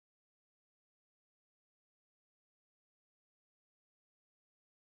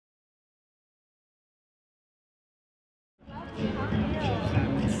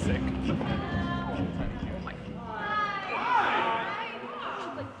sick.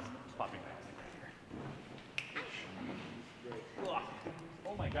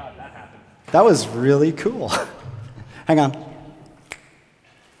 Oh my God, that happened. That was really cool. Hang on.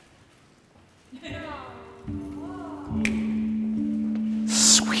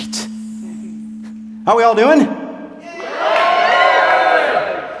 Sweet. How we all doing?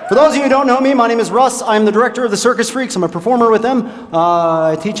 For those of you who don't know me, my name is Russ. I'm the director of the Circus Freaks. I'm a performer with them.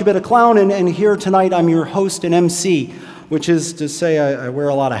 I teach a bit of clown, and here tonight I'm your host and MC, which is to say I wear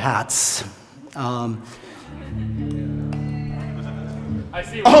a lot of hats. I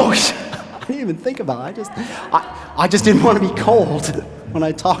see. Oh, I didn't even think about it. I just didn't want to be cold when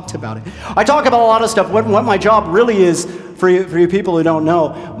I talked about it. I talk about a lot of stuff. What my job really is, for you people who don't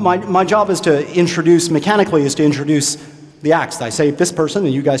know, my job is to introduce the acts. I say this person,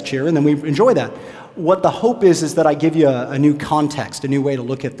 and you guys cheer, and then we enjoy that. What the hope is that I give you a new context, a new way to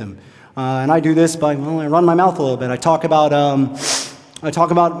look at them. And I do this by, well, I run my mouth a little bit. I talk about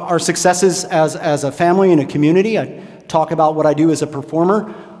our successes as a family and a community. I talk about what I do as a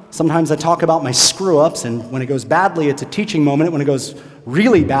performer. Sometimes I talk about my screw-ups, and when it goes badly, it's a teaching moment. When it goes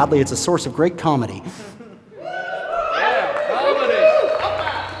really badly, it's a source of great comedy.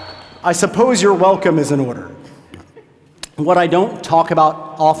 I suppose your welcome is in order. What I don't talk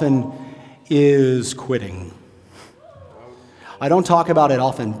about often is quitting. I don't talk about it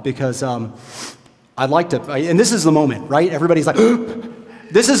often because I'd like to, and this is the moment, right? Everybody's like,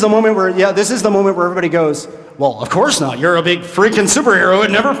 this is the moment where everybody goes, well, of course not. You're a big freaking superhero.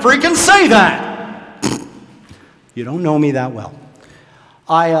 Would never freaking say that. You don't know me that well.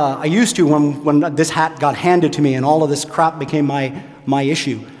 I used to, when this hat got handed to me and all of this crap became my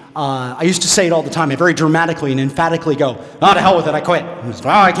issue, I used to say it all the time. I very dramatically and emphatically go, oh, to hell with it, I quit. Oh,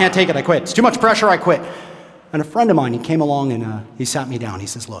 I can't take it, I quit. It's too much pressure, I quit. And a friend of mine, he came along and he sat me down. He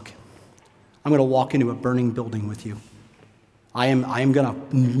says, look, I'm going to walk into a burning building with you. I am going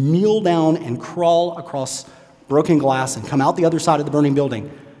to kneel down and crawl across broken glass and come out the other side of the burning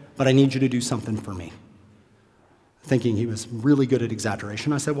building, but I need you to do something for me. Thinking he was really good at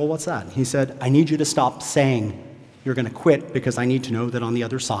exaggeration, I said, well, what's that? He said, I need you to stop saying you're going to quit because I need to know that on the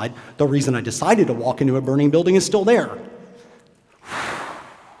other side, the reason I decided to walk into a burning building is still there.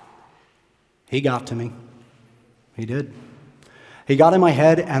 He got to me. He did. He got in my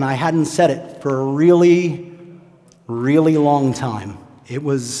head, and I hadn't said it for a really, really long time. It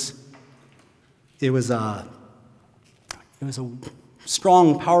was a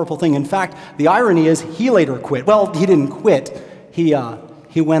strong, powerful thing. In fact, the irony is he later quit. Well, he didn't quit. He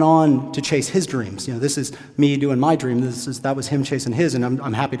went on to chase his dreams. You know, this is me doing my dream. That was him chasing his, and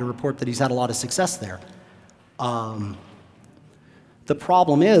I'm happy to report that he's had a lot of success there. The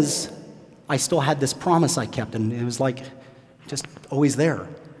problem is, I still had this promise I kept, and it was like just always there.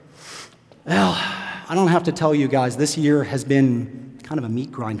 Well, I don't have to tell you guys, this year has been kind of a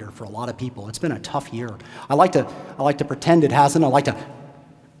meat grinder for a lot of people. It's been a tough year. I like to pretend it hasn't.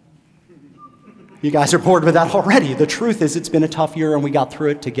 You guys are bored with that already. The truth is it's been a tough year and we got through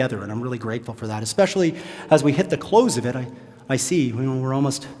it together, and I'm really grateful for that. Especially as we hit the close of it, I see, you know, we're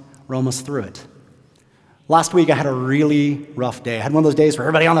almost through it. Last week I had a really rough day. I had one of those days where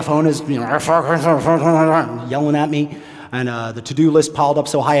everybody on the phone is, you know, yelling at me, and the to-do list piled up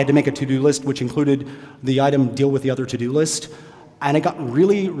so high I had to make a to-do list which included the item deal with the other to-do list. And it got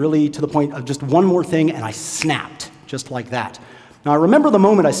really, really to the point of just one more thing, and I snapped just like that. Now, I remember the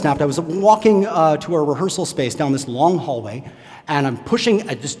moment I snapped. I was walking to our rehearsal space down this long hallway, and I'm pushing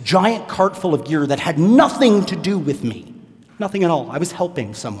this giant cart full of gear that had nothing to do with me. Nothing at all. I was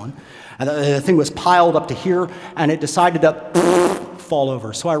helping someone. And the thing was piled up to here, and it decided to fall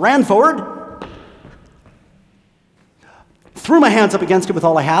over. So I ran forward, threw my hands up against it with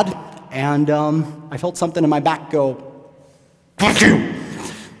all I had, and I felt something in my back go, "Fuck you!"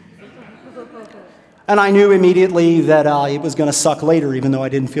 And I knew immediately that it was going to suck later, even though I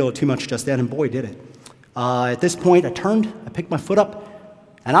didn't feel it too much just then, and boy, did it. At this point, I turned, I picked my foot up,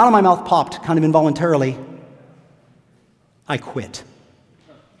 and out of my mouth popped, kind of involuntarily, I quit.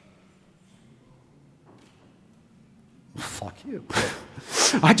 Fuck you.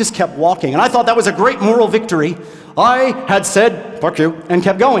 I just kept walking, and I thought that was a great moral victory. I had said, fuck you, and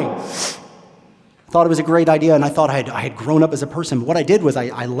kept going. I thought it was a great idea, and I thought I had grown up as a person. But what I did was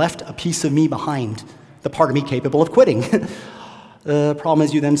I left a piece of me behind, the part of me capable of quitting. The problem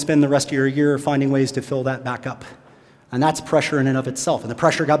is you then spend the rest of your year finding ways to fill that back up. And that's pressure in and of itself. And the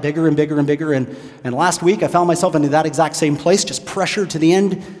pressure got bigger and bigger and bigger. And last week, I found myself into that exact same place, just pressure to the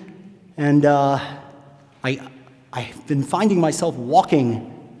end. And I've been finding myself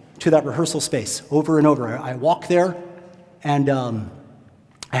walking to that rehearsal space over and over. I walk there, and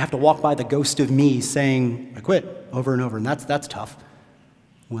I have to walk by the ghost of me saying, I quit, over and over, and that's tough.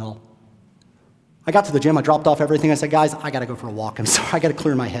 Well, I got to the gym, I dropped off everything, I said, guys, I gotta go for a walk, I'm sorry, I gotta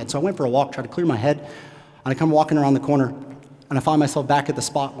clear my head. So I went for a walk, tried to clear my head, and I come walking around the corner, and I find myself back at the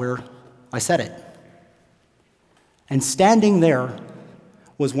spot where I said it. And standing there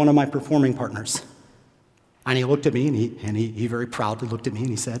was one of my performing partners. And he looked at me, and he very proudly looked at me, and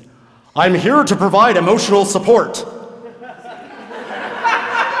he said, I'm here to provide emotional support.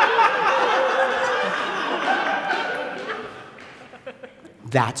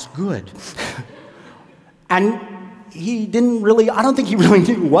 That's good. And he didn't really, I don't think he really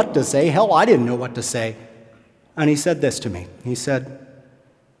knew what to say. Hell, I didn't know what to say. And he said this to me. He said,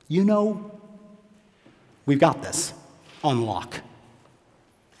 you know, we've got this on lock.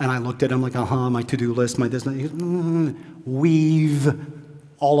 And I looked at him like, my to-do list, my this,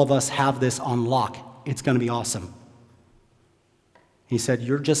 all of us have this on lock. It's going to be awesome. He said,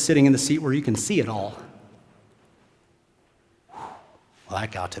 you're just sitting in the seat where you can see it all. Well,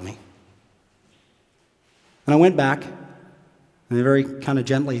 that got to me. And I went back, and very kind of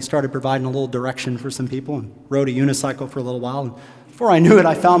gently started providing a little direction for some people and rode a unicycle for a little while. And before I knew it,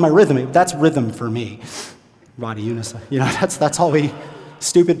 I found my rhythm. That's rhythm for me. Ride a unicycle. You know, that's all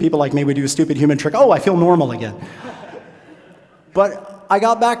stupid people like me, we do a stupid human trick. Oh, I feel normal again. But I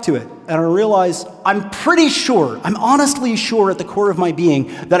got back to it, and I realized I'm pretty sure, I'm honestly sure at the core of my being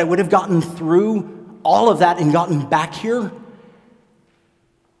that I would have gotten through all of that and gotten back here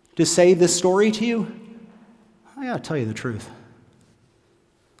to say this story to you. I gotta tell you the truth.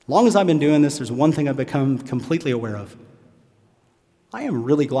 As long as I've been doing this, there's one thing I've become completely aware of. I am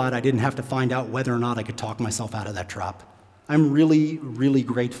really glad I didn't have to find out whether or not I could talk myself out of that trap. I'm really, really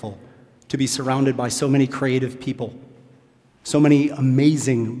grateful to be surrounded by so many creative people, so many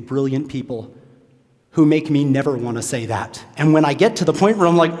amazing, brilliant people who make me never want to say that. And when I get to the point where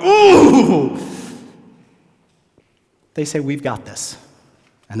I'm like, ooh, they say, we've got this.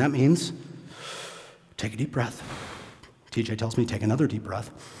 And that means take a deep breath. TJ tells me take another deep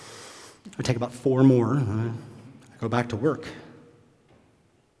breath. I take about 4 more. I go back to work.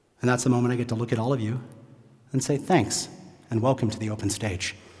 And that's the moment I get to look at all of you and say thanks and welcome to the open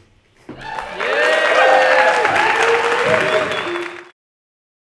stage. Yeah.